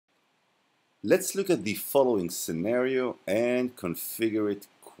Let's look at the following scenario and configure it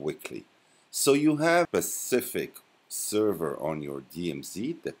quickly. So you have a specific server on your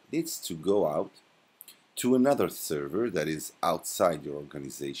DMZ that needs to go out to another server that is outside your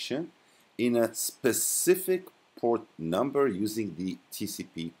organization in a specific port number using the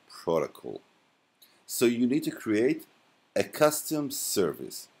TCP protocol. So you need to create a custom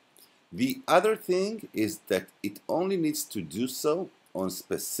service. The other thing is that it only needs to do so on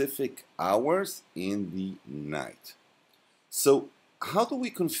specific hours in the night. So how do we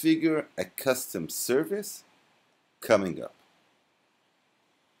configure a custom service? Coming up.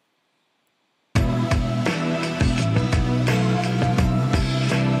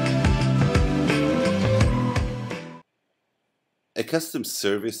 A custom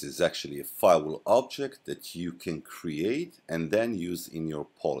service is actually a firewall object that you can create and then use in your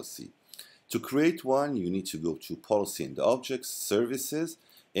policy. To create one, you need to go to Policy and Objects, Services,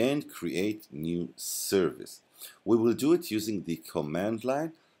 and create new service. We will do it using the command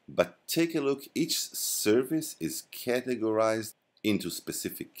line, but take a look. Each service is categorized into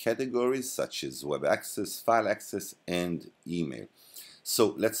specific categories such as web access, file access, and email.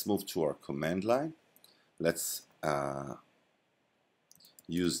 So let's move to our command line. Let's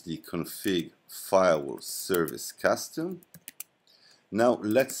use the config firewall service custom. Now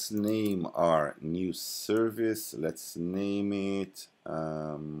let's name our new service. Let's name it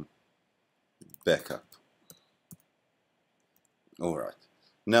backup. Alright.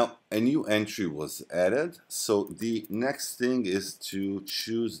 Now a new entry was added. So the next thing is to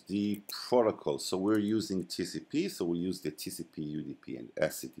choose the protocol. So we're using TCP. So we use the TCP, UDP, and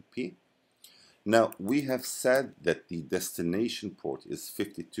SCTP. Now we have said that the destination port is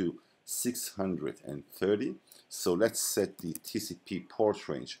 52630. So let's set the TCP port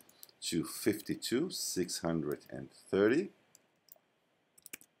range to 52630.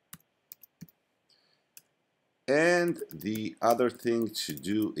 And the other thing to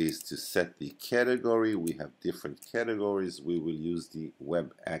do is to set the category. We have different categories. We will use the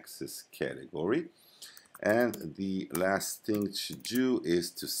web access category. And the last thing to do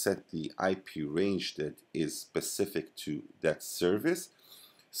is to set the IP range that is specific to that service.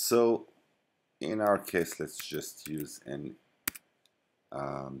 So in our case, let's just use an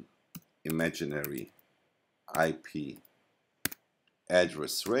imaginary IP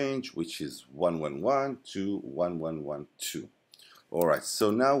address range, which is 111 to 1112. All right,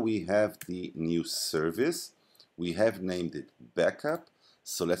 so now we have the new service. We have named it backup.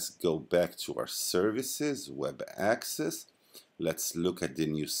 So let's go back to our services, web access. Let's look at the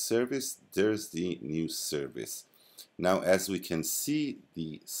new service. There's the new service. Now, as we can see,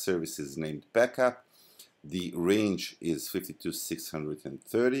 the service is named backup. The range is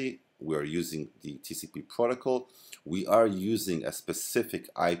 52630. We are using the TCP protocol. We are using a specific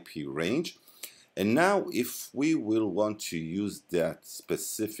IP range. And now, if we will want to use that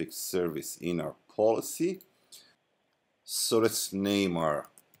specific service in our policy, so let's name our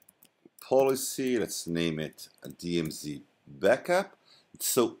policy. Let's name it a DMZ backup.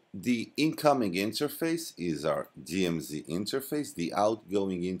 So the incoming interface is our DMZ interface. The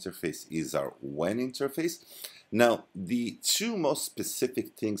outgoing interface is our WAN interface. Now, the two most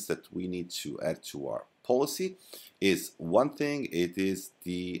specific things that we need to add to our policy is one thing, it is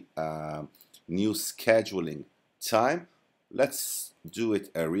the new scheduling time. Let's do it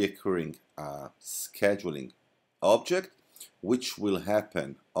a recurring scheduling object, which will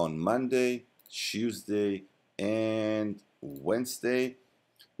happen on Monday, Tuesday, and Wednesday.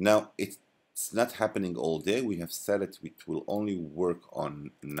 Now, it's not happening all day. We have said it will only work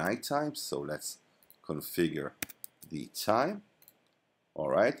on nighttime. So let's configure the time. All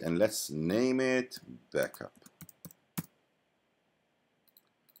right, and let's name it backup.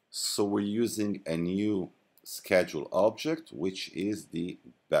 So we're using a new schedule object, which is the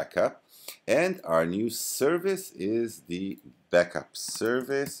backup. And our new service is the backup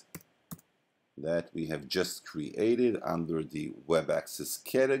service that we have just created under the web access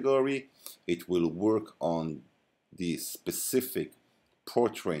category. It will work on the specific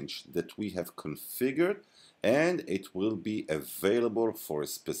port range that we have configured, and it will be available for a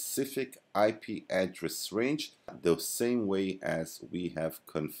specific IP address range the same way as we have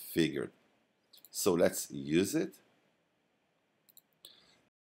configured. So let's use it.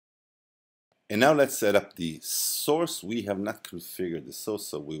 And now let's set up the source. We have not configured the source,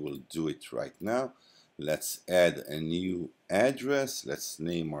 so we will do it right now. Let's add a new address. Let's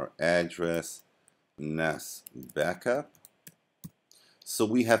name our address NAS backup. So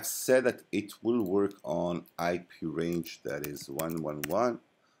we have said that it will work on IP range that is 111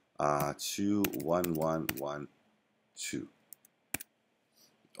 to 1112.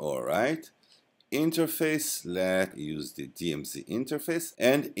 All right. interface, let's use the DMZ interface,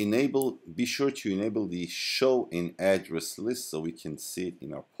 and be sure to enable the show in address list so we can see it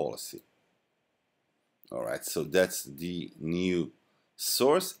in our policy. Alright, so that's the new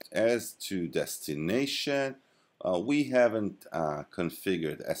source. As to destination, we haven't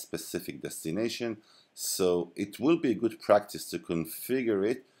configured a specific destination, so it will be a good practice to configure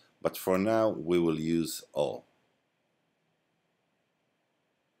it, but for now we will use all.